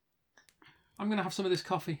I'm going to have some of this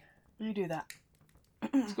coffee. You do that.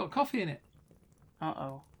 It's got coffee in it.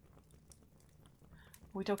 Uh-oh. Are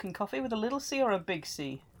we talking coffee with a little C or a big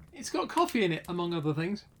C? It's got coffee in it, among other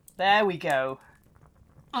things. There we go.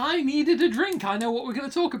 I needed a drink. I know what we're going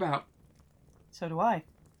to talk about. So do I.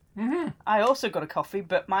 Mm-hmm. I also got a coffee,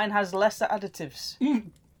 but mine has lesser additives.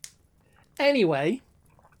 Anyway,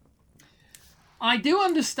 I do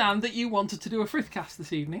understand that you wanted to do a Frithcast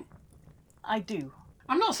this evening. I do.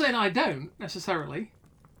 I'm not saying I don't, necessarily.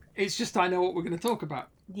 It's just I know what we're going to talk about.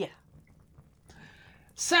 Yeah.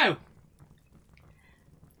 So,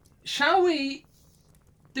 shall we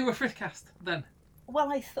do a Frithcast then?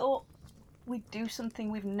 Well, I thought we'd do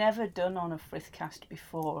something we've never done on a Frithcast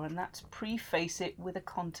before, and that's preface it with a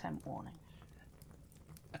content warning.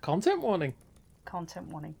 A content warning? Content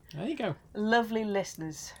warning. There you go. Lovely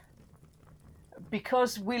listeners,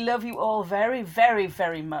 because we love you all very, very,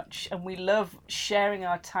 very much, and we love sharing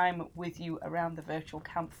our time with you around the virtual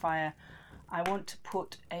campfire, I want to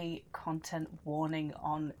put a content warning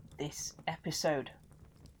on this episode.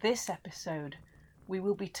 This episode, we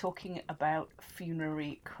will be talking about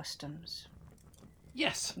funerary customs.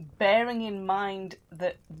 Yes. Bearing in mind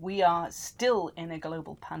that we are still in a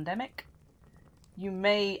global pandemic, you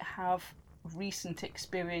may have recent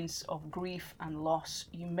experience of grief and loss.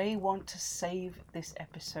 You may want to save this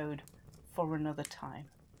episode for another time.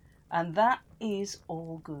 And that is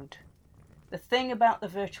all good. The thing about the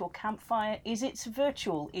virtual campfire is it's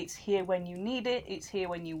virtual. It's here when you need it. It's here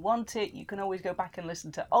when you want it. You can always go back and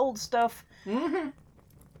listen to old stuff. Mm-hmm.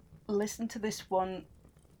 Listen to this one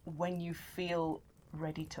when you feel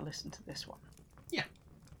ready to listen to this one. Yeah.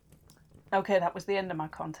 Okay, that was the end of my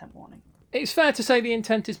content warning. It's fair to say the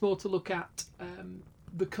intent is more to look at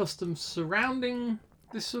the customs surrounding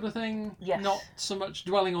this sort of thing. Yes. Not so much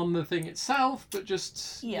dwelling on the thing itself, but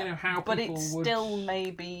just how people would... But it still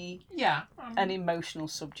may be an emotional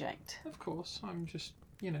subject. Of course, I'm just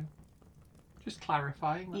just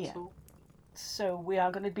clarifying, that's all. So we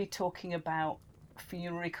are going to be talking about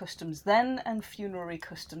funerary customs then and funerary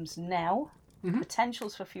customs now. Mm-hmm.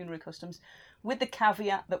 Potentials for funerary customs, with the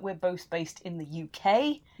caveat that we're both based in the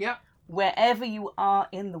UK. Yeah. Wherever you are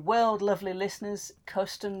in the world, lovely listeners,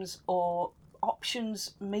 customs or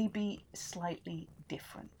options may be slightly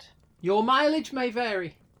different. Your mileage may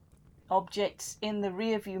vary. Objects in the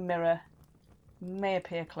rearview mirror may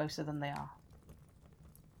appear closer than they are.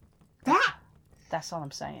 That's all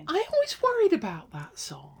I'm saying. I always worried about that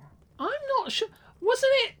song. I'm not sure.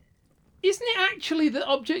 Isn't it actually that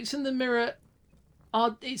objects in the mirror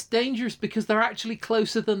it's dangerous because they're actually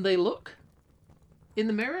closer than they look in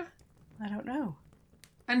the mirror? I don't know.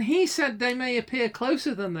 And he said they may appear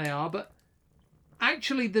closer than they are, but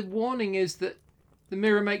actually the warning is that the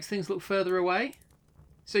mirror makes things look further away.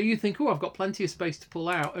 So you think, I've got plenty of space to pull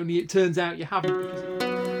out, only it turns out you haven't.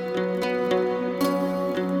 Because...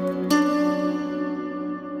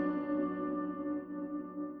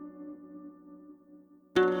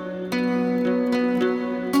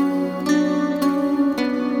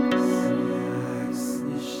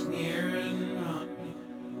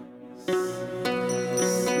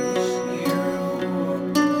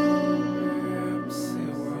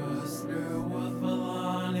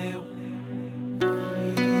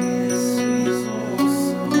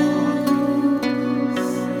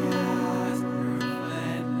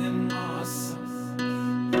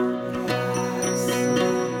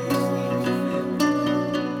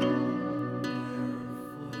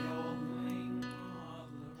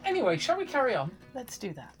 Anyway, shall we carry on? Let's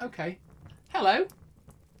do that. Okay. Hello.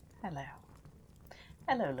 Hello.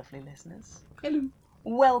 Hello, lovely listeners. Hello.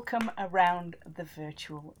 Welcome around the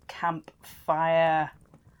virtual campfire.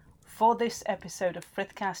 For this episode of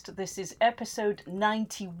Frithcast, this is episode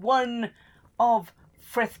 91 of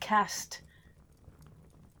Frithcast.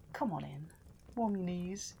 Come on in. Warm your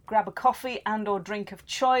knees. Grab a coffee and or drink of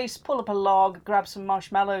choice. Pull up a log. Grab some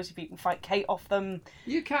marshmallows if you can fight Kate off them.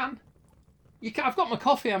 You can. I've got my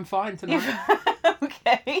coffee, I'm fine tonight.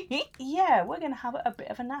 Okay. Yeah, we're going to have a bit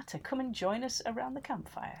of a natter. Come and join us around the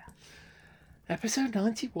campfire. Episode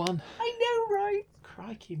 91. I know, right?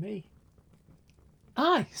 Crikey me.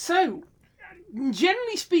 Aye, so,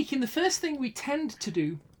 generally speaking, the first thing we tend to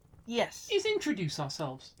do is introduce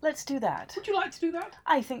ourselves. Let's do that. Would you like to do that?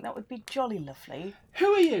 I think that would be jolly lovely.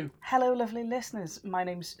 Who are you? Hello, lovely listeners. My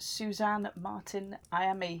name's Suzanne Martin. I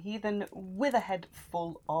am a heathen with a head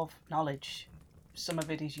full of knowledge. Some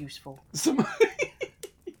of it is useful.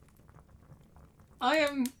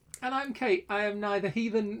 I'm Kate. I am neither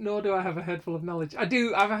heathen nor do I have a head full of knowledge. I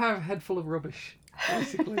have a head full of rubbish,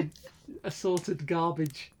 basically. Assorted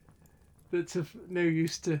garbage that's of no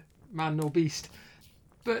use to man nor beast.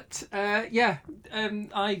 But I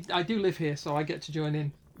do live here, so I get to join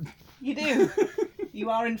in. You do. You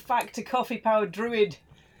are in fact a coffee-powered druid.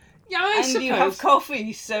 Yeah, I suppose. And you have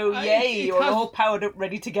coffee, so yay, you're all powered up,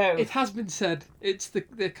 ready to go. It has been said. It's the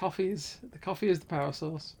coffee is the power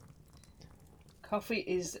source. Coffee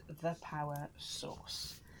is the power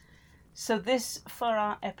source. So this for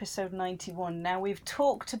our episode 91. Now we've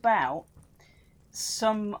talked about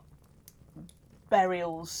some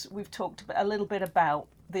burials. We've talked a little bit about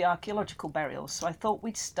the archaeological burials. So I thought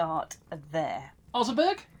we'd start there.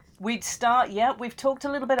 Oseberg? We've talked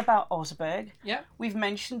a little bit about Oseberg. Yeah. We've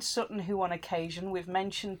mentioned Sutton Hoo on occasion. We've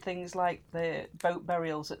mentioned things like the boat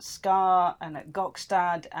burials at Scar and at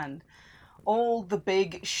Gokstad and all the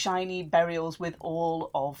big shiny burials with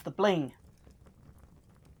all of the bling.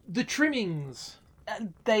 The trimmings.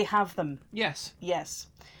 They have them. Yes. Yes.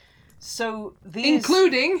 So these...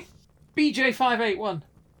 Including BJ581.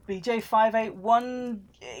 BJ581,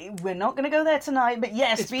 we're not going to go there tonight, but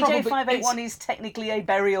yes, BJ581 is technically a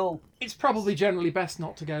burial. It's probably generally best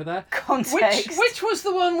not to go there. Context. Which was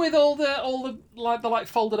the one with all the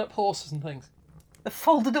folded up horses and things? The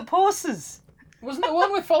folded up horses. Wasn't there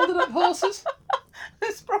one with folded up horses?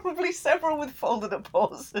 There's probably several with folded up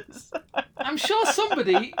horses. I'm sure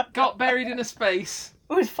somebody got buried in a space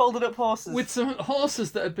with folded up horses. with some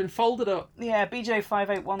horses that had been folded up. Yeah,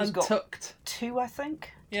 BJ581's and got tucked. 2, I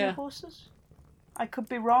think. 2 Yeah. horses. I could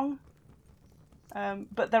be wrong.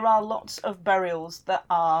 But there are lots of burials that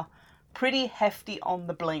are pretty hefty on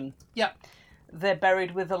the bling. Yeah. They're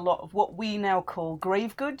buried with a lot of what we now call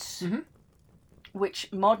grave goods,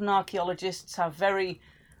 which modern archaeologists have very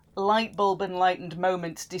light bulb enlightened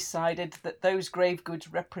moments decided that those grave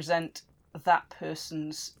goods represent that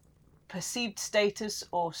person's perceived status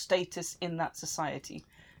or status in that society.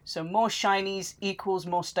 So more shinies equals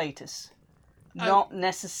more status. Not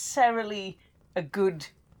necessarily a good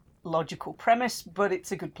logical premise, but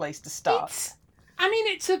it's a good place to start.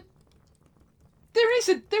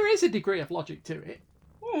 There is a degree of logic to it.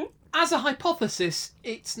 As a hypothesis,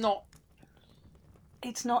 it's not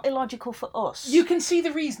illogical for us. You can see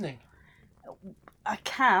the reasoning.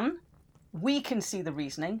 We can see the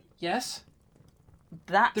reasoning. Yes.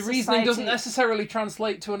 That the reasoning doesn't necessarily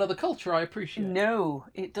translate to another culture, I appreciate. No,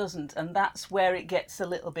 it doesn't. And that's where it gets a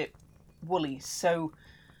little bit woolly. So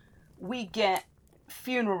we get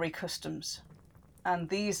funerary customs. And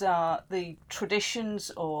these are the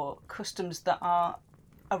traditions or customs that are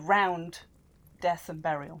around death and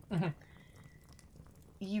burial.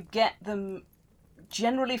 You get them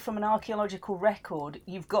generally from an archaeological record.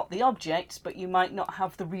 You've got the objects, but you might not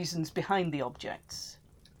have the reasons behind the objects.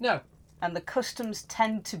 No. And the customs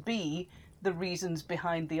tend to be the reasons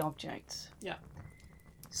behind the objects. Yeah.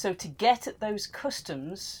 So to get at those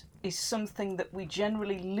customs is something that we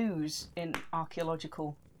generally lose in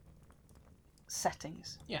archaeological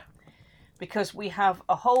settings. Yeah. Because we have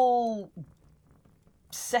a whole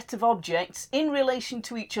set of objects in relation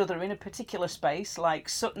to each other in a particular space, like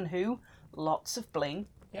Sutton Hoo, lots of bling.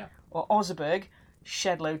 Yeah. Or Oseberg,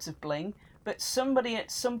 shed loads of bling. But somebody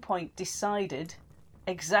at some point decided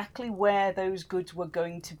exactly where those goods were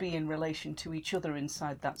going to be in relation to each other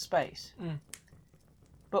inside that space.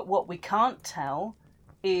 But what we can't tell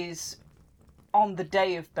is on the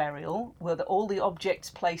day of burial, were all the objects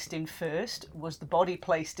placed in first? Was the body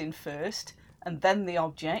placed in first? And then the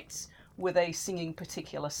objects? Were they singing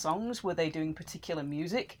particular songs? Were they doing particular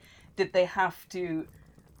music? Did they have to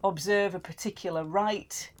observe a particular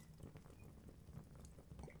rite?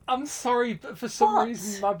 I'm sorry, but for some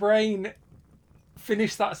reason my brain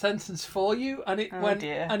finished that sentence for you, and it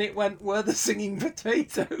went, were the singing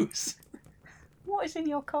potatoes? What is in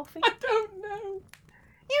your coffee? I don't know.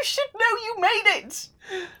 You should know, you made it!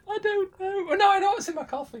 I don't know. Oh, no, I know what's in my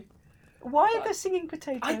coffee. Why are there singing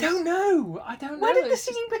potatoes? I don't know. Where did the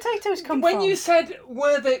singing potatoes come from? When you said,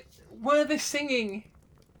 were they singing...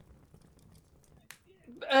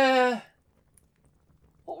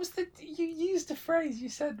 what was you used a phrase, you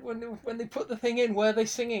said when they put the thing in, were they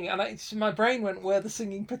singing? And my brain went, were the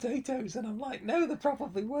singing potatoes? And I'm like, no, they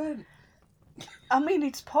probably weren't. I mean,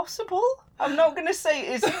 it's possible. I'm not going to say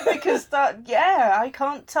it isn't because I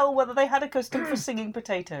can't tell whether they had a custom for singing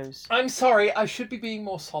potatoes. I'm sorry, I should be being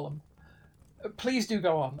more solemn. Please do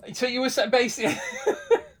go on. So you were saying basically...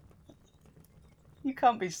 You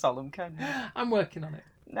can't be solemn, can you? I'm working on it.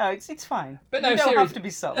 No, it's fine. But no, you don't have to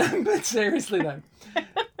be solemn. But seriously though.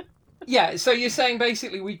 Yeah, so you're saying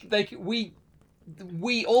basically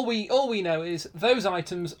all we know is those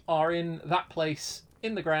items are in that place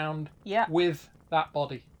in the ground with that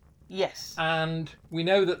body. Yes. And we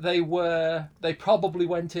know that they probably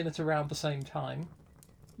went in at around the same time.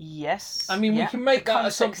 Yes. I mean, we can make that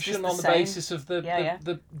context is assumption on the same. basis of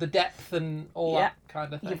the depth and all that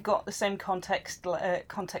kind of thing. You've got the same context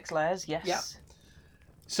layers, yes. Yeah.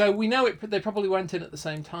 So we know they probably went in at the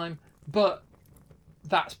same time, but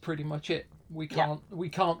that's pretty much it. We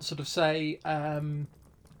can't sort of say. Well,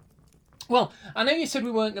 I know you said we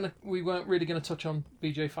weren't really gonna touch on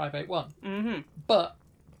BJ581, but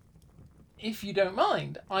if you don't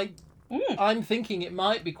mind, I'm thinking it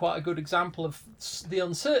might be quite a good example of the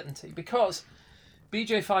uncertainty, because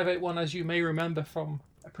BJ581, as you may remember from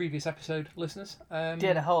a previous episode, listeners,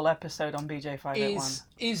 did a whole episode on BJ581.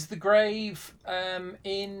 Is the grave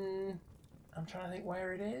in? I'm trying to think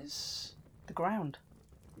where it is. The ground.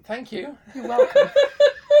 Thank you. You're welcome.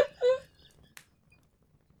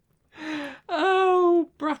 Oh,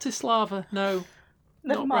 Bratislava. No,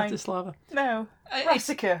 Never not mind. Bratislava. No.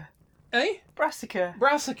 Brassica. Eh? Brassica.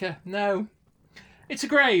 Brassica. No. It's a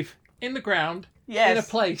grave in the ground. Yes. In a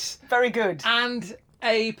place. Very good. And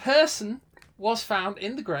a person was found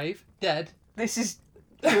in the grave, dead. This is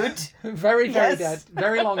good. Very Yes. dead.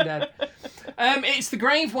 Very long dead. It's the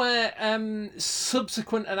grave where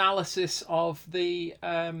subsequent analysis of the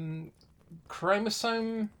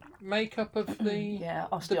chromosome makeup of the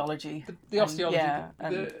osteology. The osteology.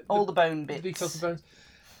 And all the bone bits. The details of the bones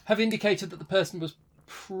have indicated that the person was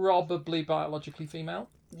probably biologically female.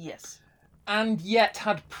 Yes. And yet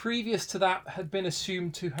previous to that had been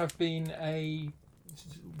assumed to have been a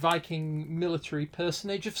Viking military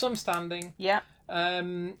personage of some standing. Yeah.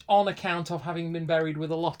 On account of having been buried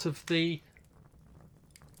with a lot of the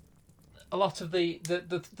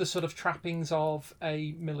sort of trappings of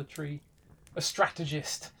a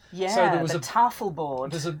strategist. Yeah, so there was the Tafel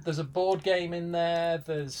board. There's a board game in there.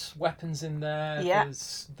 There's weapons in there. Yeah.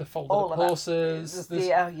 There's the folded up horses.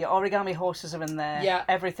 Your origami horses are in there. Yeah.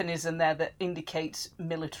 Everything is in there that indicates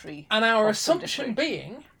military. And our assumption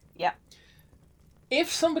being,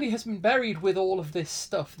 if somebody has been buried with all of this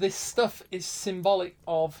stuff is symbolic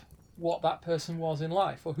of what that person was in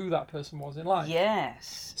life, or who that person was in life.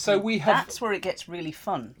 Yes. So that's where it gets really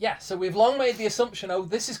fun. Yeah. So we've long made the assumption,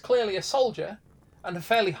 this is clearly a soldier. And a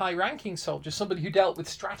fairly high-ranking soldier, somebody who dealt with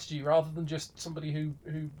strategy rather than just somebody who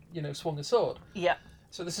swung a sword. Yeah.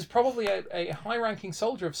 So this is probably a high-ranking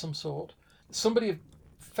soldier of some sort, somebody of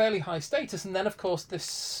fairly high status, and then of course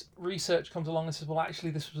this research comes along and says, well,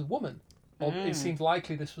 actually this was a woman, or it seems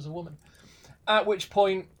likely this was a woman. At which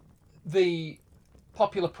point, the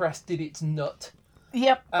popular press did its nut.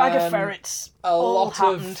 Yep, bag of ferrets. A lot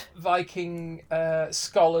of Viking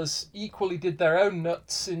scholars equally did their own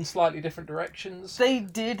nuts in slightly different directions. They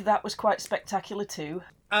did. That was quite spectacular too.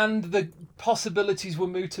 And the possibilities were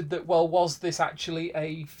mooted that, well, was this actually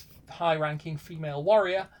a high-ranking female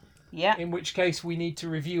warrior? Yeah. In which case we need to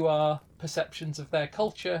review our perceptions of their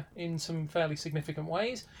culture in some fairly significant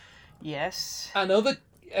ways. Yes. And other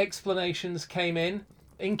explanations came in,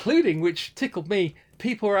 including, which tickled me,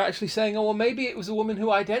 people were actually saying, oh, well, maybe it was a woman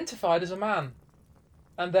who identified as a man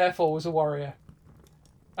and therefore was a warrior.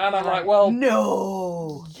 And I'm like, well...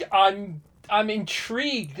 No! I'm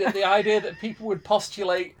intrigued at the idea that people would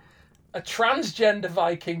postulate a transgender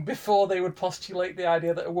Viking before they would postulate the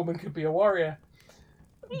idea that a woman could be a warrior.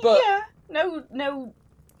 But no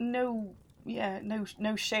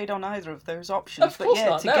shade on either of those options. Of course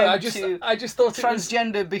not. No, I just thought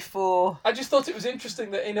transgender before. I just thought it was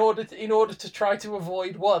interesting that in order to try to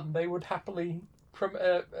avoid one, they would happily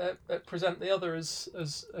present the other as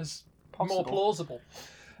more plausible.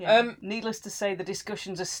 Yeah. Needless to say, the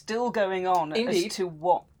discussions are still going on as to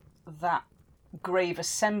what that grave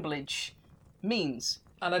assemblage means.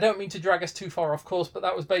 And I don't mean to drag us too far off course, but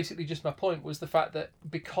that was basically just my point, was the fact that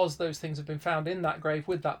because those things have been found in that grave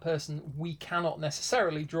with that person, we cannot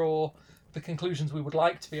necessarily draw the conclusions we would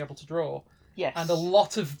like to be able to draw. Yes. And a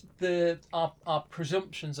lot of our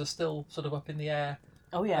presumptions are still sort of up in the air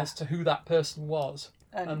as to who that person was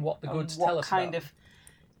and what the goods tell us about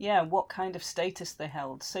them. What kind of status they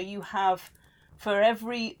held. So you have, for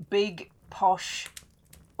every big, posh,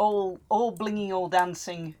 all blinging, all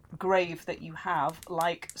dancing grave that you have,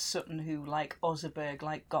 like Sutton Hoo, like Oseberg,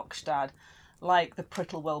 like Gokstad, like the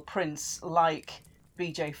Prittlewell Prince, like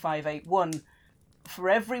BJ581, for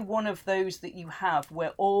every one of those that you have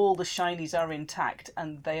where all the shinies are intact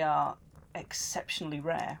and they are exceptionally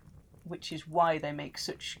rare, which is why they make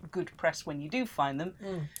such good press when you do find them,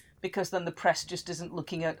 because then the press just isn't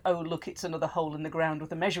looking at, oh, look, it's another hole in the ground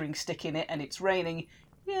with a measuring stick in it and it's raining.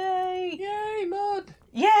 Yay! Yay, mud!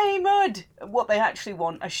 Yay, mud! What they actually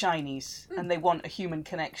want are shinies, and they want a human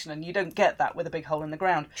connection, and you don't get that with a big hole in the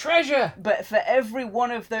ground. Treasure! But for every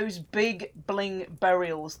one of those big bling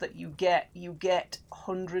burials that you get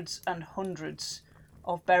hundreds and hundreds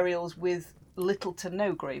of burials with little to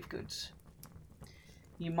no grave goods.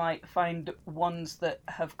 You might find ones that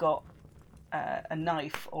have got a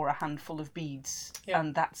knife or a handful of beads,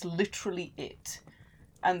 and that's literally it.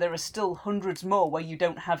 And there are still hundreds more where you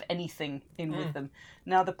don't have anything in with them.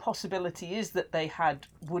 Now, the possibility is that they had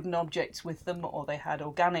wooden objects with them, or they had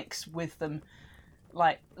organics with them,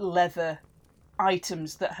 like leather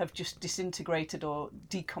items that have just disintegrated or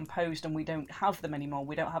decomposed, and we don't have them anymore.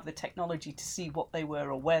 We don't have the technology to see what they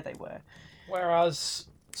were or where they were. Whereas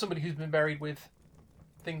somebody who's been buried with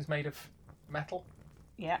things made of metal.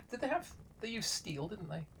 Yeah. They used steel, didn't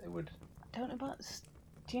they? They would. I don't know about.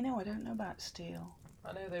 Do you know? I don't know about steel.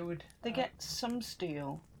 I know they would. They get some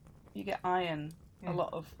steel. You get iron. A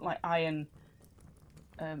lot of like iron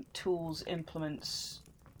tools, implements,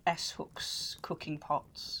 S-hooks, cooking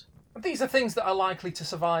pots. These are things that are likely to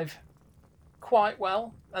survive quite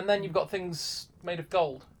well, and then you've got things made of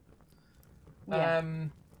gold. Yeah.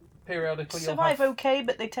 Periodically, Survive okay,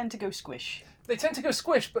 but they tend to go squish. They tend to go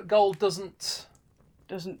squish, but gold doesn't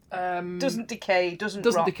decay, doesn't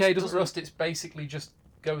rust. It's basically just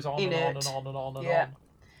goes on and on and on and on and on.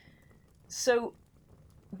 So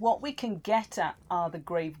what we can get at are the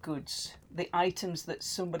grave goods, the items that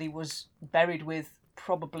somebody was buried with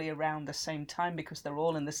probably around the same time, because they're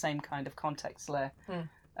all in the same kind of context layer.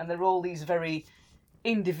 And they're all these very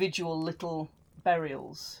individual little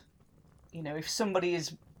burials. You know, if somebody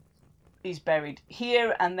is buried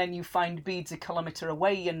here and then you find beads a kilometre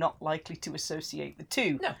away, you're not likely to associate the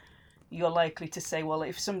two. No. You're likely to say, well,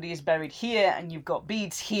 if somebody is buried here and you've got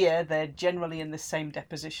beads here, they're generally in the same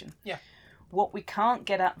deposition. Yeah. What we can't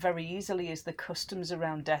get at very easily is the customs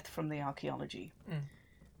around death from the archaeology.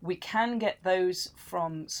 We can get those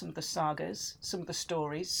from some of the sagas, some of the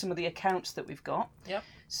stories, some of the accounts that we've got. Yep.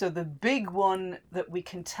 So the big one that we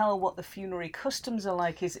can tell what the funerary customs are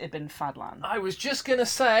like is Ibn Fadlan. I was just going to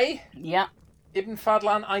say, Ibn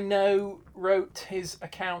Fadlan, I know, wrote his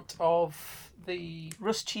account of the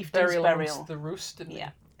Rus chieftain's burial. The Rus, didn't he?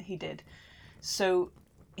 Yeah, he did. So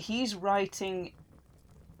he's writing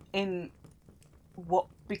in what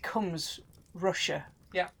becomes Russia.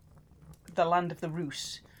 Yeah. The land of the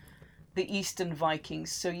Rus, the Eastern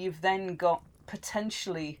Vikings. So you've then got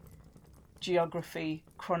potentially geography,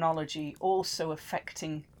 chronology also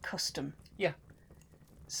affecting custom. Yeah.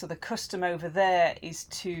 So the custom over there is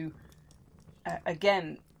to,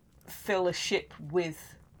 again, fill a ship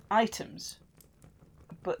with items,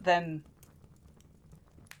 but then,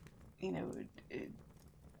 you know,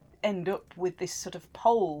 end up with this sort of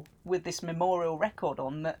pole with this memorial record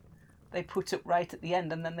on that they put up right at the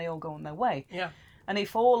end, and then they all go on their way. Yeah. And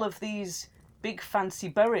if all of these big fancy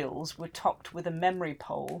burials were topped with a memory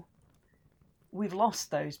pole, we've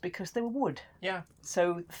lost those because they were wood. Yeah.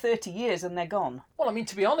 So 30 years and they're gone. Well, I mean,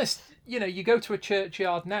 to be honest, you know, you go to a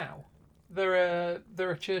churchyard now, there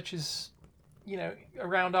are churches, you know,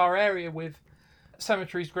 around our area with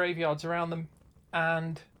cemeteries, graveyards around them,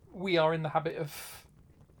 and we are in the habit of,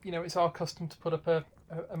 you know, it's our custom to put up a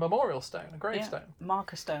memorial stone, a gravestone. Yeah,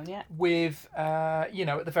 marker stone, yeah. With, you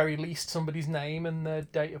know, at the very least, somebody's name and the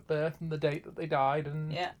date of birth and the date that they died.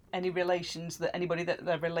 And yeah, any relations, that anybody that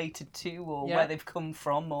they're related to, or where they've come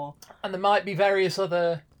from, or... And there might be various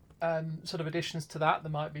other sort of additions to that.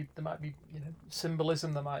 There might be, you know,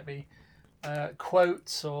 symbolism, there might be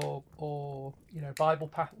quotes or you know,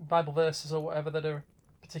 Bible verses or whatever that are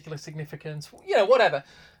particular significance, you know, whatever.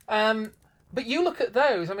 But you look at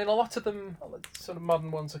those, I mean, a lot of them, sort of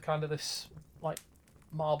modern ones, are kind of this, like,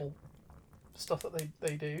 marble stuff that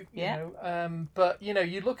they do, you know. But, you know,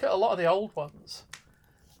 you look at a lot of the old ones,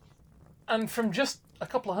 and from just a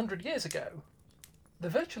couple of hundred years ago, they're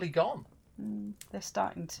virtually gone. They're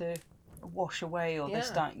starting to wash away, or they're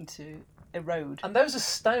starting to erode. And those are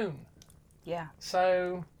stone. Yeah.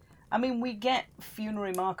 So... I mean, we get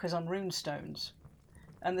funerary markers on rune stones.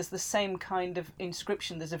 And there's the same kind of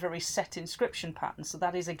inscription. There's a very set inscription pattern. So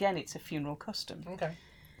that is, again, it's a funeral custom. Okay.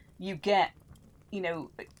 You get, you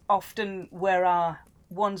know, often where our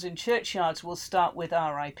ones in churchyards will start with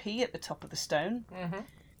RIP at the top of the stone.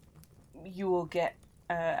 Mm-hmm. You will get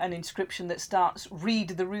an inscription that starts read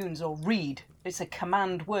the runes, or read. It's a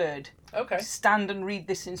command word. Okay. Stand and read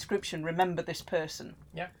this inscription. Remember this person.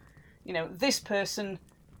 Yeah. You know, this person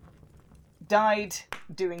died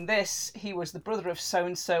doing this, he was the brother of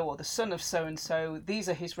so-and-so or the son of so-and-so, these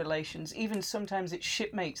are his relations. Even sometimes it's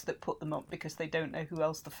shipmates that put them up because they don't know who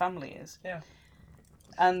else the family is. Yeah.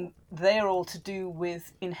 And they're all to do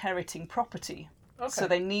with inheriting property. Okay. So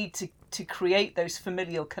they need to create those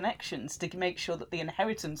familial connections to make sure that the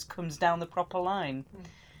inheritance comes down the proper line.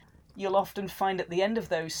 You'll often find at the end of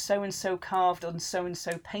those so-and-so carved and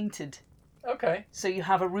so-and-so painted Okay. So you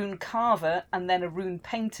have a rune carver and then a rune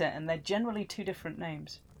painter, and they're generally two different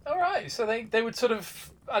names. All right. So they would sort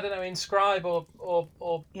of, I don't know, inscribe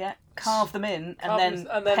or Yeah, carve them in carve and then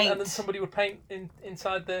them, paint. and then somebody would paint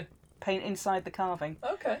inside the. Paint inside the carving.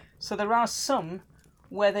 Okay. So there are some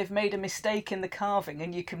where they've made a mistake in the carving,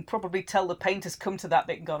 and you can probably tell the painter's come to that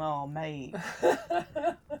bit and gone, "Oh, mate,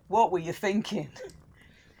 what were you thinking?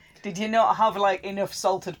 Did you not have like enough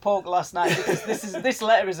salted pork last night? Because this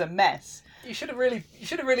letter is a mess." You should have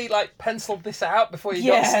really like penciled this out before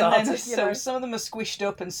you got started. And then, so some of them are squished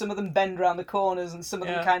up, and some of them bend around the corners, and some of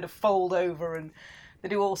them kind of fold over, and they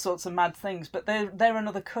do all sorts of mad things. But they're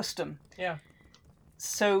another custom. Yeah.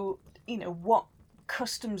 So what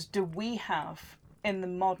customs do we have in the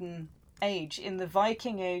modern age? In the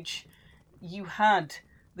Viking Age, you had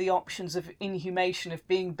the options of inhumation, of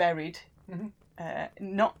being buried,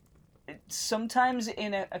 not sometimes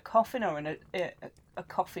in a coffin or in a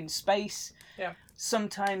coffin space. Yeah.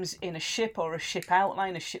 Sometimes in a ship or a ship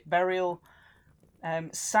outline, a ship burial.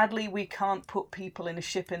 Sadly, we can't put people in a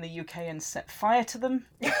ship in the UK and set fire to them.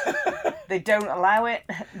 They don't allow it.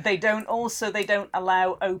 They don't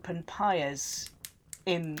allow open pyres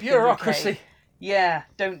in bureaucracy. The UK. Yeah,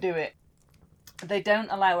 don't do it. They don't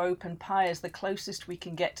allow open pyres. The closest we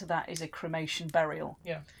can get to that is a cremation burial.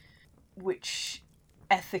 Yeah. Which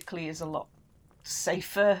ethically is a lot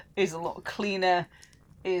safer, is a lot cleaner,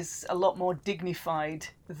 is a lot more dignified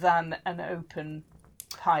than an open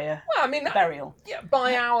pyre burial. Yeah,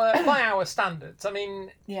 by our standards. I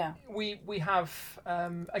mean, yeah, we have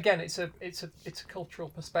again, it's a cultural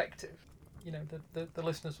perspective. The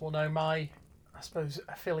listeners will know my, I suppose,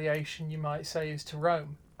 affiliation, you might say, is to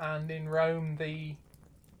Rome, and in Rome the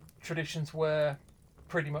traditions were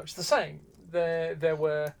pretty much the same. There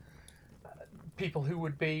were people who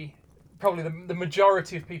would be, probably the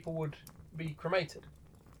majority of people would be cremated.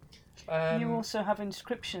 You also have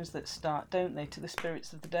inscriptions that start, don't they, to the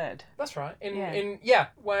spirits of the dead? That's right. In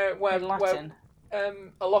Latin.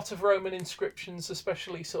 A lot of Roman inscriptions,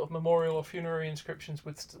 especially sort of memorial or funerary inscriptions,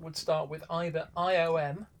 would start with either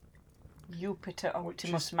IOM, Jupiter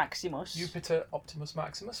Optimus Maximus. Jupiter Optimus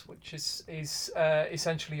Maximus, which is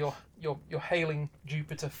essentially you're hailing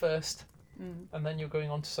Jupiter first, and then you're going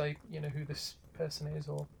on to say who this person is,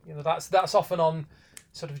 or that's often on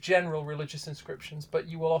sort of general religious inscriptions, but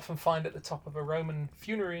you will often find at the top of a Roman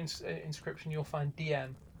funerary inscription you'll find DM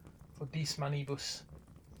for Dis Manibus,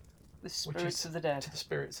 the spirits of the dead. To the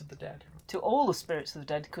spirits of the dead. To all the spirits of the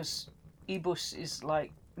dead, because ibus is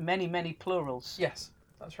like many, many plurals. Yes,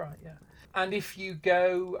 that's right, yeah. And if you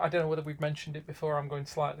go, I don't know whether we've mentioned it before, I'm going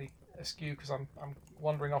slightly askew because I'm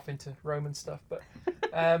wandering off into Roman stuff, but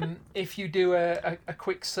if you do a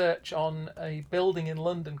quick search on a building in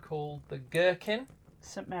London called the Gherkin,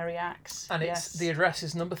 St Mary Axe, and the address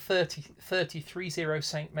is number 3030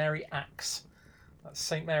 St Mary Axe. That's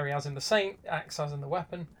St Mary as in the saint, axe as in the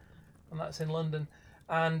weapon, and that's in London.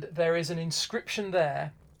 And there is an inscription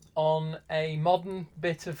there on a modern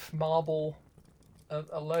bit of marble,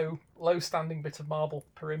 a low standing bit of marble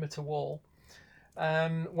perimeter wall.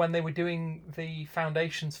 When they were doing the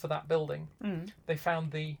foundations for that building, they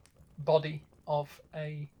found the body of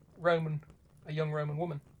a young Roman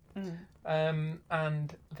woman.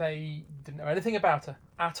 And they didn't know anything about her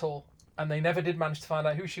at all, and they never did manage to find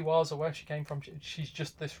out who she was or where she came from. She's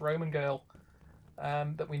just this Roman girl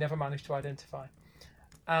that we never managed to identify.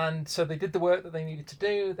 And so they did the work that they needed to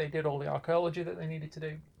do, they did all the archaeology that they needed to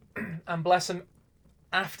do, and bless them,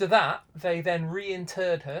 after that they then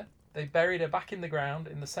reinterred her. They buried her back in the ground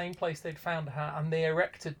in the same place they'd found her, and they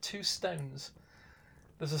erected 2 stones.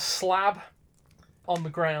 There's a slab on the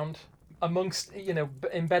ground amongst,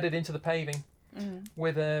 embedded into the paving,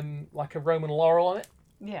 with like a Roman laurel on it.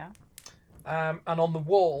 Yeah. And on the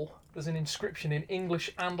wall there's an inscription in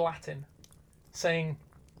English and Latin saying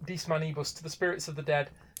Dis Manibus, to the spirits of the dead,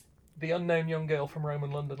 the unknown young girl from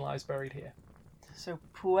Roman London lies buried here. So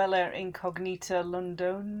puella incognita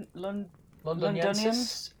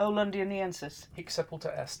Londonians? Oh, Londoniensis. Hic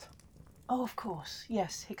sepulta est. Oh, of course.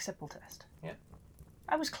 Yes, hic sepulta est. Yeah.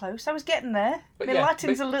 I was close. I was getting there. But My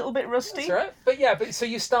Latin's a little bit rusty. That's right. But so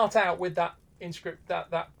you start out with that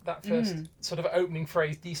that first sort of opening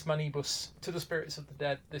phrase, Dis Manibus, to the spirits of the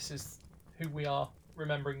dead. This is who we are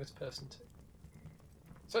remembering this person to.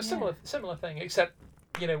 So a similar thing, except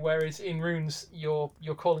whereas in runes you're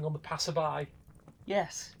calling on the passerby.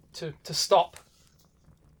 Yes. To stop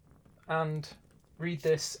and read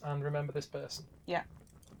this and remember this person. Yeah,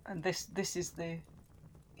 and this is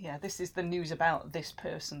the news about this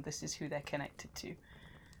person. This is who they're connected to.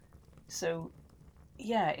 So,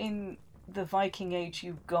 in the Viking Age,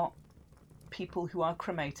 you've got people who are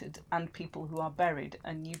cremated and people who are buried,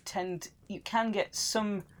 and you can get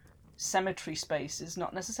some cemetery spaces,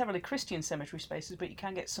 not necessarily Christian cemetery spaces, but you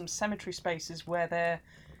can get some cemetery spaces where they're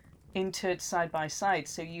interred side by side.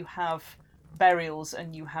 So you have burials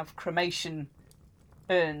and you have cremation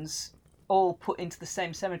urns all put into the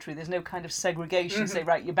same cemetery. There's no kind of segregation. Say,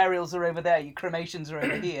 right, your burials are over there, your cremations are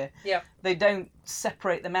over here. Yeah. They don't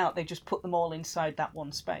separate them out. They just put them all inside that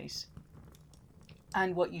one space.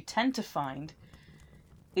 And what you tend to find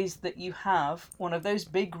is that you have one of those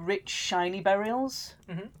big, rich, shiny burials,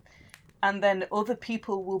 and then other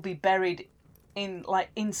people will be buried in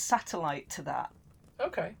satellite to that.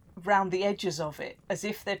 Okay. Round the edges of it, as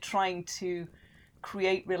if they're trying to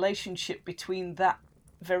create relationship between that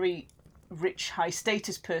very rich,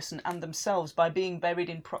 high-status person and themselves by being buried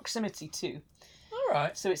in proximity to. All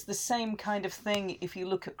right. So it's the same kind of thing. If you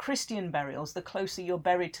look at Christian burials, the closer you're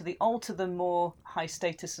buried to the altar, the more high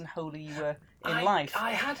status and holy you were in life.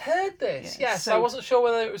 I had heard this. Yeah, Yes, so I wasn't sure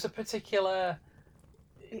whether it was a particular.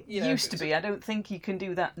 It used to be. I don't think you can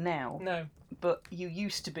do that now. No. But you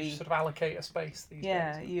used to be. Sort of allocate a space these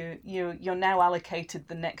days. Yeah, you're now allocated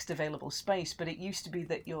the next available space. But it used to be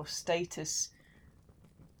that your status,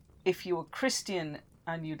 if you were Christian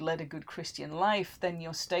and you'd led a good Christian life, then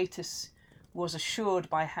your status was assured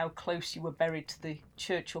by how close you were buried to the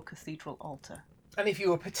church or cathedral altar. And if you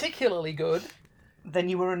were particularly good, then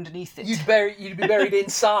you were underneath it. You'd be buried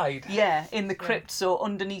inside. Yeah, in the crypts or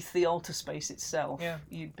underneath the altar space itself. Yeah.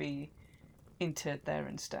 You'd be interred there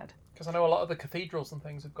instead. Because I know a lot of the cathedrals and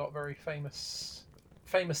things have got very famous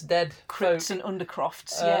dead Crypts folk, and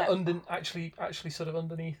undercrofts, yeah. Actually sort of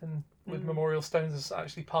underneath and with memorial stones as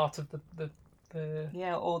actually part of the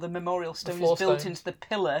Yeah, or the memorial stones floor built stones. into the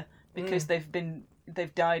pillar because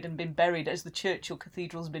they've died and been buried as the church or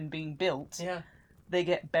cathedral's been being built. Yeah. They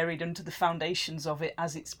get buried under the foundations of it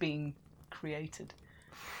as it's being created.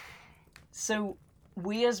 So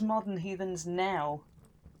we as modern heathens now,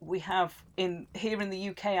 we have here in the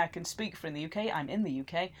UK, I can speak for in the UK, I'm in the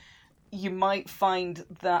UK, you might find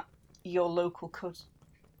that your local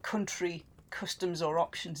country customs or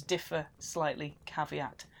options differ slightly,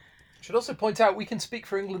 caveat. Should also point out we can speak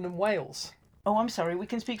for England and Wales. Oh, I'm sorry, we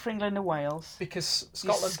can speak for England and Wales. Because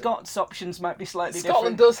Your Scotland... Scots options might be slightly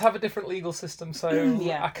Scotland different. does have a different legal system, so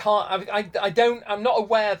Yeah. I can't... I'm not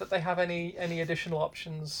aware that they have any additional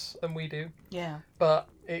options than we do. Yeah. But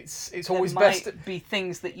it's always there best... might be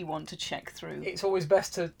things that you want to check through. It's always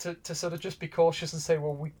best to sort of just be cautious and say,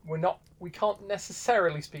 well, we can't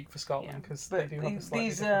necessarily speak for Scotland because they do have a slightly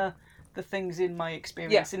these different... are the things in my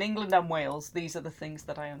experience. Yeah. In England and Wales, these are the things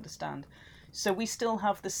that I understand. So we still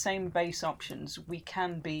have the same base options. We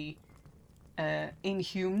can be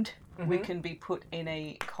inhumed. We can be put in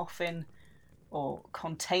a coffin or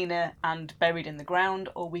container and buried in the ground,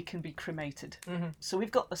 or we can be cremated. So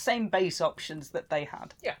we've got the same base options that they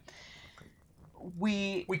had. Yeah.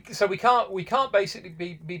 We can't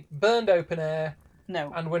basically be burned open air.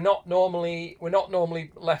 No. And we're not normally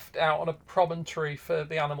left out on a promontory for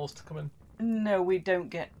the animals to come in. No, we don't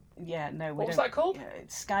get. Yeah, no, we don't. What was that called? Yeah,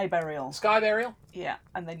 it's sky burial. Sky burial? Yeah,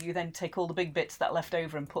 and then you then take all the big bits that are left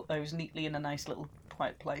over and put those neatly in a nice little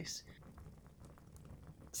quiet place.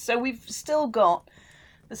 So we've still got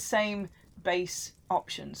the same base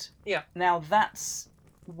options. Yeah. Now that's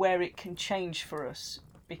where it can change for us,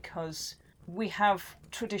 because we have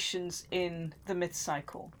traditions in the myth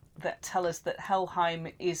cycle that tell us that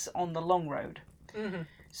Helheim is on the long road.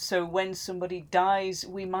 So when somebody dies,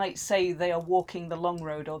 we might say they are walking the long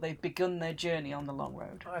road, or they've begun their journey on the long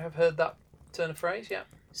road. I have heard that turn of phrase, yeah.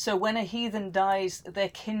 So when a heathen dies, their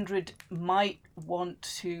kindred might want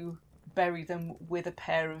to bury them with a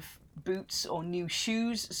pair of boots or new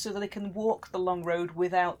shoes so that they can walk the long road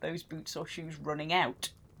without those boots or shoes running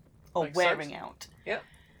out or Makes wearing sense. out. Yeah.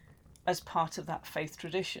 As part of that faith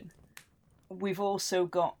tradition. We've also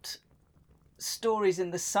got stories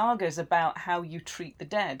in the sagas about how you treat the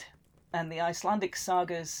dead. And the Icelandic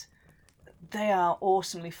sagas, they are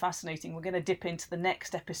awesomely fascinating. We're going to dip into the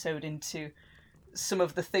next episode into some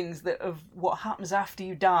of the things of what happens after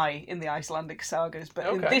you die in the Icelandic sagas.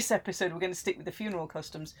 But in this episode, we're going to stick with the funeral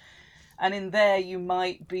customs. And in there, you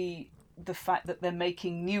might be the fact that they're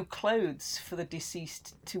making new clothes for the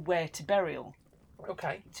deceased to wear to burial.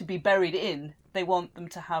 Okay. To be buried in, they want them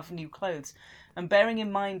to have new clothes. And bearing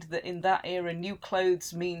in mind that in that era, new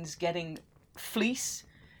clothes means getting fleece,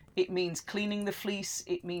 it means cleaning the fleece,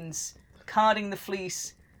 it means carding the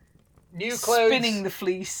fleece, new clothes spinning the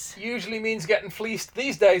fleece. Usually means getting fleeced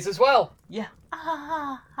these days as well. Yeah.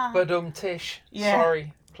 Tish. Yeah.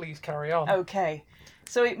 Sorry, please carry on. Okay.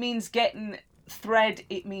 So it means getting thread,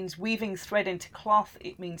 it means weaving thread into cloth,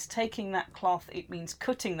 it means taking that cloth, it means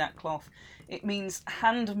cutting that cloth, it means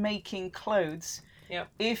hand making clothes. Yeah.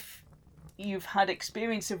 If you've had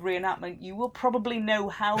experience of reenactment, you will probably know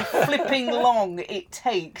how flipping long it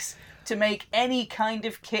takes to make any kind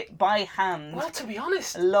of kit by hand. Well, to be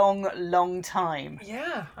honest, a long time.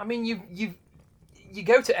 Yeah, I mean, you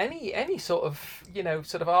go to any sort of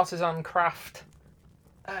sort of artisan craft.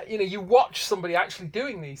 You watch somebody actually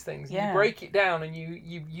doing these things. And you break it down, and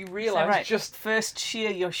you realise just first shear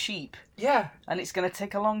your sheep. Yeah, and it's going to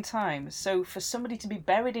take a long time. So for somebody to be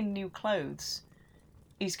buried in new clothes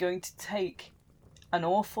is going to take an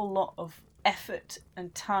awful lot of effort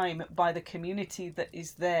and time by the community that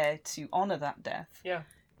is there to honour that death. Yeah.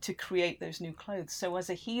 To create those new clothes. So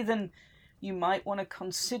as a heathen, you might want to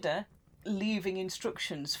consider leaving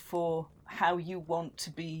instructions for how you want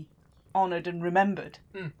to be honoured and remembered.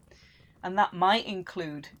 Mm. And that might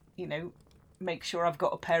include, make sure I've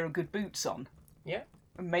got a pair of good boots on. Yeah.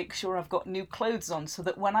 And make sure I've got new clothes on, so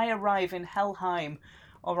that when I arrive in Helheim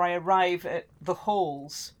or I arrive at the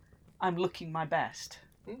halls, I'm looking my best.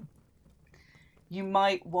 Mm. You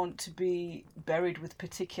might want to be buried with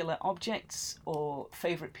particular objects or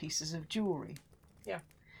favourite pieces of jewellery. Yeah.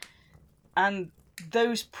 And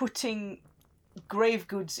those putting grave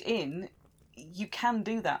goods in, you can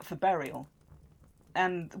do that for burial.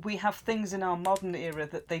 And we have things in our modern era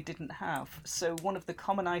that they didn't have. So one of the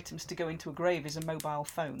common items to go into a grave is a mobile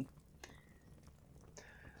phone.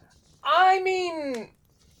 I mean,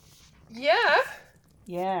 yeah.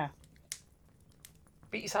 Yeah.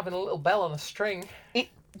 Beats having a little bell on a string. It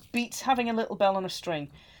beats having a little bell on a string.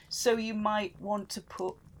 So you might want to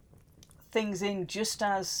put things in just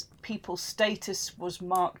as people's status was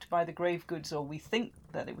marked by the grave goods, or we think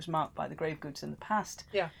that it was marked by the grave goods in the past.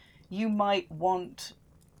 Yeah. You might want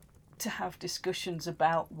to have discussions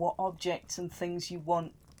about what objects and things you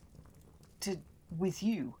want to with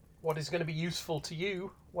you. What is going to be useful to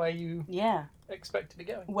you, where you expect to be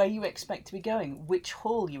going. Where you expect to be going, which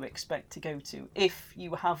hall you expect to go to, if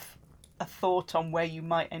you have a thought on where you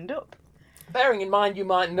might end up. Bearing in mind you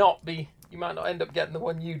might not end up getting the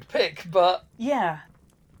one you'd pick, but... Yeah.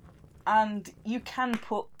 And you can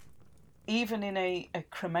put, even in a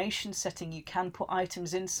cremation setting, you can put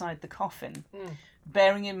items inside the coffin,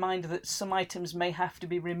 bearing in mind that some items may have to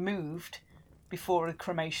be removed before a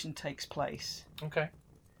cremation takes place. Okay.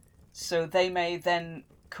 So they may then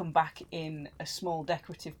come back in a small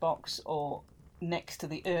decorative box or next to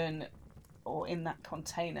the urn or in that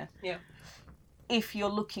container. Yeah. If you're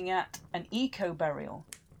looking at an eco-burial,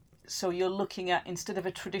 so you're looking at, instead of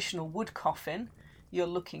a traditional wood coffin, you're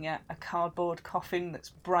looking at a cardboard coffin that's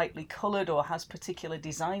brightly coloured or has particular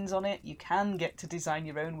designs on it. You can get to design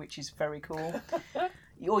your own, which is very cool.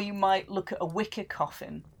 Or you might look at a wicker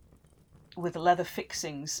coffin with leather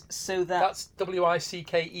fixings, so that... That's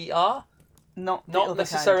W-I-C-K-E-R? Not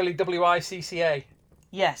necessarily W-I-C-C-A?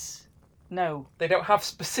 Yes. No. They don't have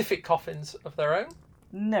specific coffins of their own?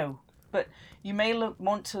 No. But you may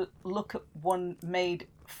want to look at one made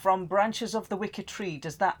from branches of the wicker tree.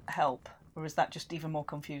 Does that help? Or is that just even more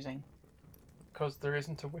confusing? Because there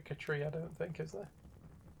isn't a wicker tree, I don't think, is there?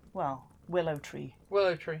 Well, willow tree.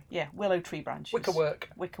 Willow tree. Yeah, willow tree branches. Wickerwork.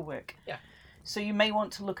 Wickerwork. Yeah. So you may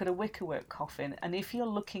want to look at a wickerwork coffin, and if you're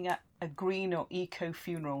looking at a green or eco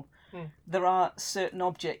funeral, there are certain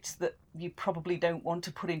objects that you probably don't want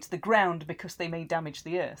to put into the ground because they may damage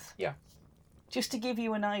the earth. Yeah. Just to give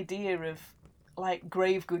you an idea of, like,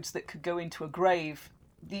 grave goods that could go into a grave.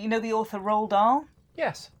 You know the author Roald Dahl?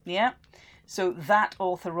 Yes. Yeah. So that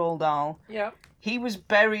author Roald Dahl, yeah, he was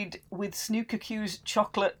buried with snooker cues,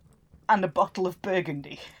 chocolate, and a bottle of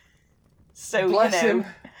Burgundy. So bless him.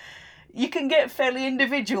 You can get fairly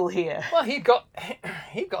individual here. Well, he'd got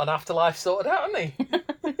an afterlife sorted out, hadn't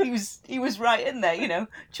he? he was right in there,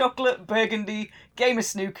 chocolate, Burgundy, game of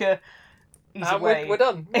snooker. He's away. We're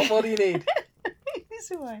done. What more do you need?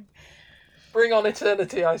 He's away. Bring on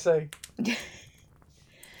eternity, I say.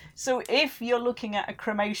 So if you're looking at a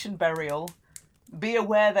cremation burial, be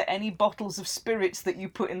aware that any bottles of spirits that you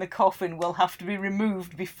put in the coffin will have to be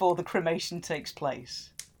removed before the cremation takes place.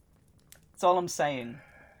 That's all I'm saying.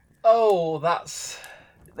 Oh,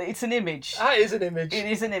 It's an image. That is an image. It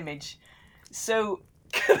is an image. So...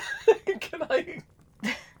 Can I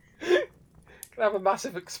have a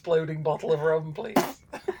massive exploding bottle of rum, please?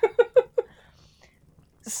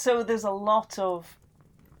 So there's a lot of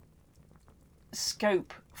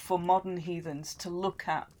scope for modern heathens to look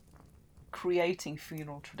at creating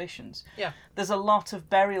funeral traditions. Yeah. There's a lot of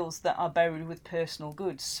burials that are buried with personal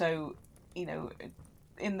goods. So,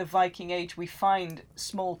 in the Viking Age, we find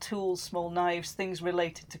small tools, small knives, things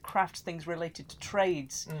related to crafts, things related to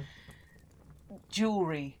trades,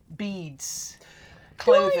 jewellery, beads,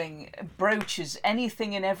 clothing, brooches,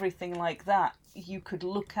 anything and everything like that. You could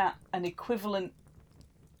look at an equivalent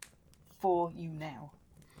for you now.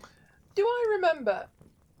 Do I remember?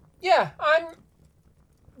 Yeah,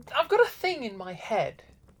 I've got a thing in my head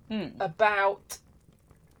about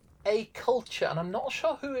a culture, and I'm not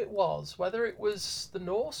sure who it was, whether it was the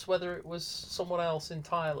Norse, whether it was someone else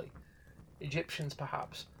entirely, Egyptians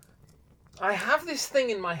perhaps. I have this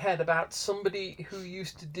thing in my head about somebody who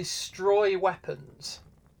used to destroy weapons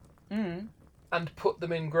and put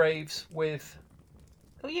them in graves with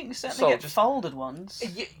Well, you can certainly soldiers. get folded ones.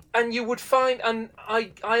 And you would find, and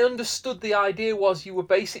I understood the idea was you were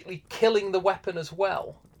basically killing the weapon as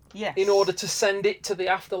well. Yes. In order to send it to the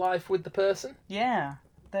afterlife with the person. Yeah.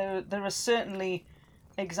 There are certainly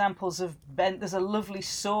examples of there's a lovely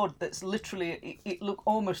sword that's literally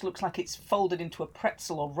almost looks like it's folded into a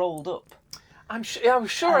pretzel or rolled up. I'm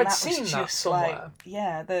sure I'd seen that somewhere.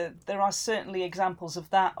 There are certainly examples of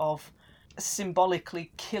that, of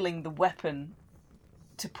symbolically killing the weapon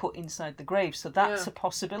to put inside the grave. So that's a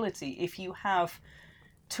possibility. If you have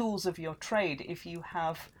tools of your trade, if you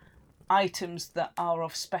have items that are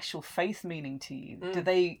of special faith meaning to you,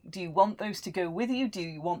 do you want those to go with you? Do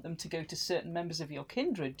you want them to go to certain members of your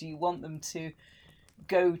kindred? Do you want them to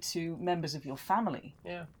go to members of your family?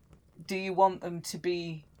 Yeah. Do you want them to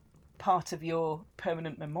be part of your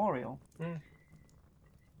permanent memorial?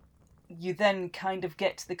 You then kind of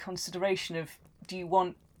get to the consideration of, do you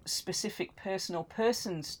want specific person or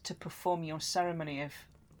persons to perform your ceremony of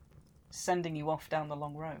sending you off down the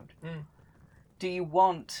long road? Do you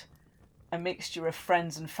want a mixture of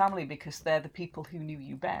friends and family because they're the people who knew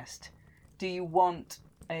you best? Do you want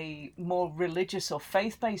a more religious or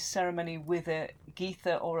faith-based ceremony with a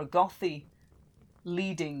Geetha or a Gothi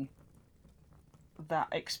leading that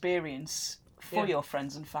experience for your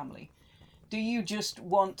friends and family? Do you just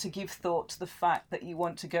want to give thought to the fact that you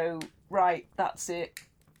want to go, right, that's it,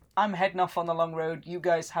 I'm heading off on the long road, you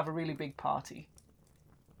guys have a really big party?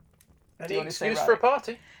 Any excuse for a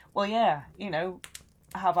party? Well, yeah,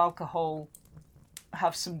 have alcohol,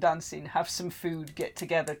 have some dancing, have some food, get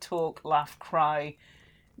together, talk, laugh, cry,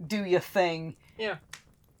 do your thing. Yeah.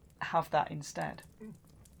 Have that instead.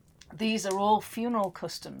 These are all funeral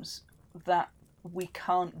customs that we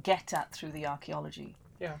can't get at through the archaeology.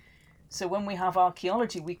 Yeah. So when we have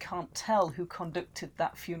archaeology, we can't tell who conducted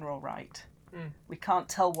that funeral rite. We can't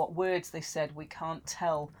tell what words they said. We can't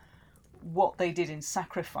tell what they did in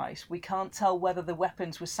sacrifice. We can't tell whether the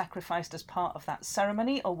weapons were sacrificed as part of that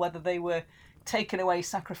ceremony or whether they were taken away,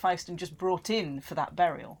 sacrificed, and just brought in for that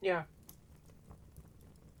burial. Yeah.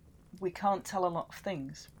 We can't tell a lot of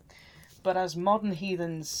things. But as modern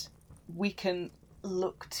heathens, we can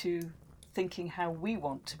look to thinking how we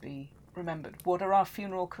want to be remembered. What are our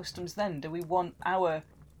funeral customs then? Do we want our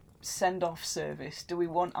send-off service? Do we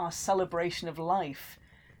want our celebration of life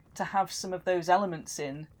to have some of those elements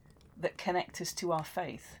in that connect us to our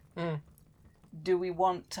faith? Do we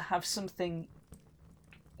want to have something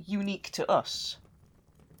unique to us?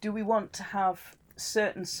 Do we want to have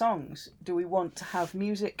certain songs? Do we want to have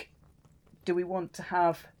music? Do we want to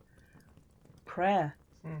have prayer?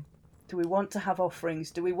 Do we want to have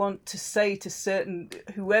offerings? Do we want to say to certain,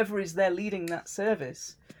 whoever is there leading that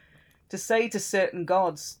service, to say to certain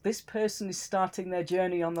gods, this person is starting their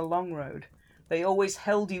journey on the long road. They always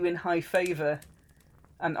held you in high favour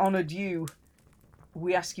and honoured you.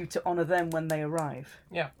 We ask you to honour them when they arrive.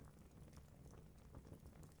 Yeah.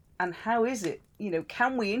 And how is it,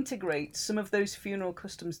 can we integrate some of those funeral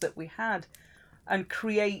customs that we had and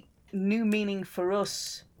create new meaning for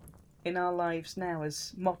us in our lives now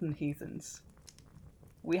as modern heathens?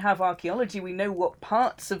 We have archaeology, we know what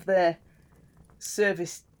parts of their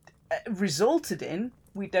service resulted in.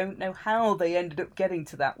 We don't know how they ended up getting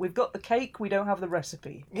to that. We've got the cake, we don't have the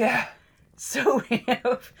recipe. Yeah. So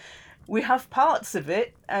we have parts of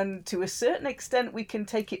it, and to a certain extent we can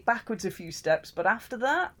take it backwards a few steps, but after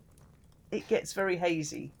that, it gets very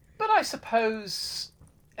hazy. But I suppose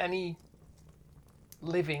any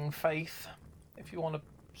living faith, if you want to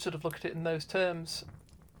sort of look at it in those terms,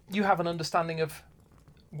 you have an understanding of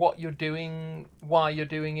what you're doing, why you're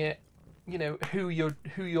doing it, who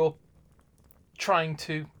you're trying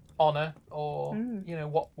to honour, or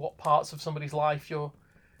what parts of somebody's life you're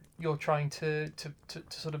trying to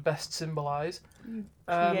sort of best symbolise.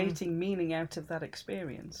 Creating meaning out of that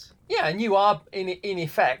experience. Yeah, and you are in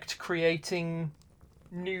effect creating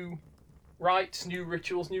new rites, new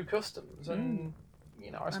rituals, new customs, and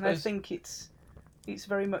I suppose. And I think it's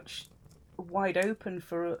very much wide open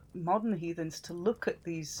for modern heathens to look at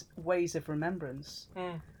these ways of remembrance,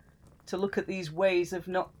 to look at these ways of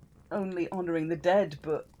not only honouring the dead,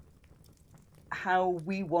 but how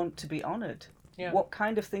we want to be honoured. Yeah. What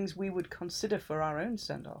kind of things we would consider for our own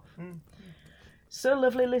send-off. So,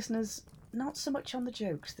 lovely listeners, not so much on the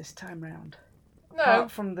jokes this time round. No.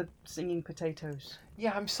 Apart from the singing potatoes.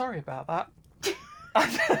 Yeah, I'm sorry about that.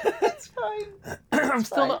 It's fine. I'm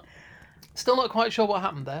still not quite sure what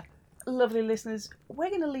happened there. Lovely listeners, we're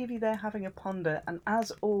going to leave you there having a ponder, and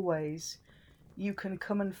as always, you can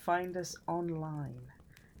come and find us online.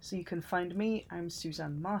 So you can find me, I'm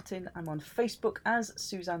Suzanne Martin. I'm on Facebook as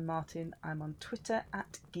Suzanne Martin. I'm on Twitter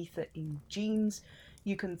at Geetha in Jeans.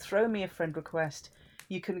 You can throw me a friend request.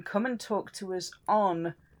 You can come and talk to us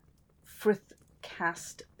on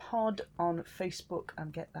Frithcast Pod on Facebook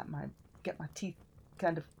and get my teeth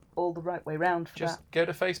kind of all the right way round for Just that. Go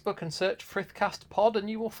to Facebook and search Frithcast Pod and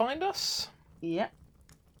you will find us. Yeah.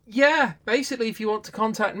 Yeah, basically if you want to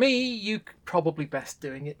contact me, you probably best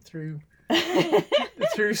doing it through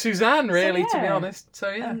Suzanne, really, to be honest. So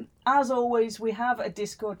yeah. As always, we have a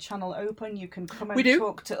Discord channel open. You can come and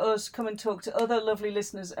talk to us, come and talk to other lovely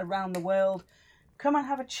listeners around the world. Come and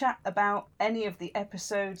have a chat about any of the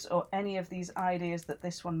episodes or any of these ideas that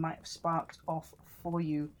this one might have sparked off for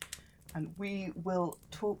you. And we will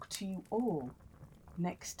talk to you all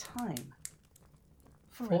next time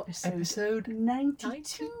for episode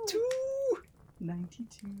 92.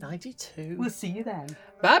 92. We'll see you then.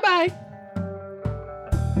 Bye-bye.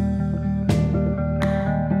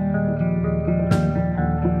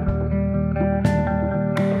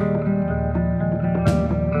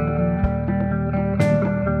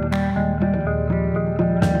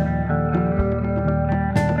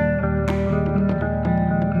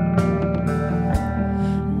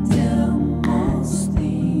 Most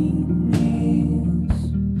things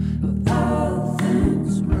of all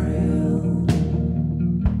things